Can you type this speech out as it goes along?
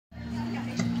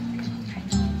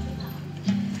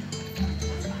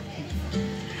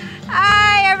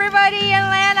everybody in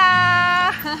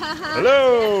Atlanta!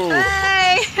 Hello!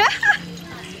 Hi!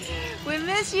 We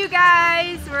miss you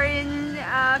guys. We're in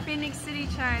Phoenix City,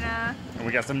 China. And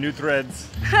we got some new threads.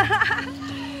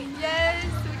 Yes,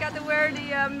 we got to wear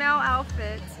the Mel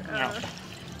outfit.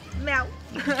 Mel.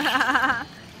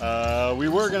 We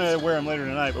were gonna wear them later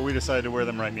tonight, but we decided to wear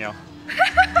them right now.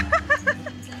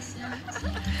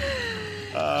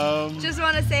 Just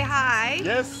want to say hi.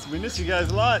 Yes, we miss you guys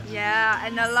a lot. Yeah,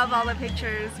 and I love all the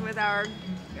pictures with our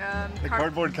the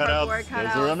cardboard cutouts.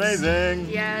 Those were amazing.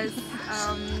 Yes,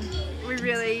 we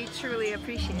really, truly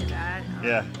appreciate that.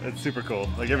 Yeah, it's super cool.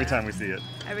 Like every time we see it.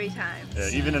 Every time. Yeah,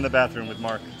 even in the bathroom with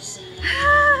Mark.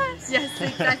 Yes,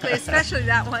 exactly. Especially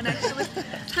that one, actually.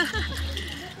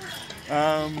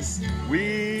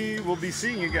 We will be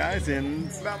seeing you guys in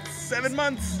about 7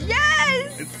 months.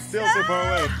 Yes! It's still so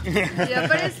far away. Yeah,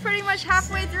 but it's pretty much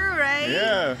halfway through, right?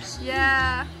 Yeah.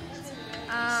 Yeah.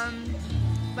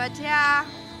 But yeah.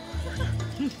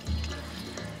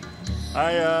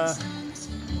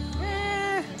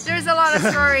 There's a lot of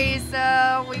stories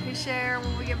we can share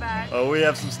when we get back. Oh, we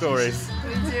have some stories.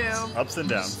 We do. Ups and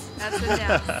downs. Ups and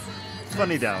downs.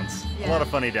 Funny downs. Yeah. A lot of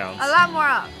funny downs. A lot more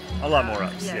up. A lot more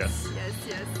ups, yes.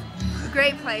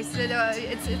 Great place. It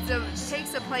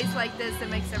takes a place like this that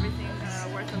makes everything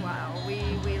worth a while.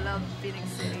 We love Phoenix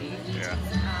City. Yeah.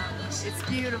 It's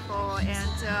beautiful,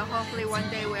 and hopefully one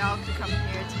day we all can come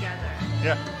here together.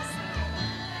 Yeah.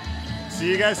 See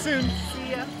you guys soon.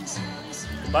 See ya.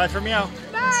 Bye for meow.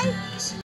 Bye.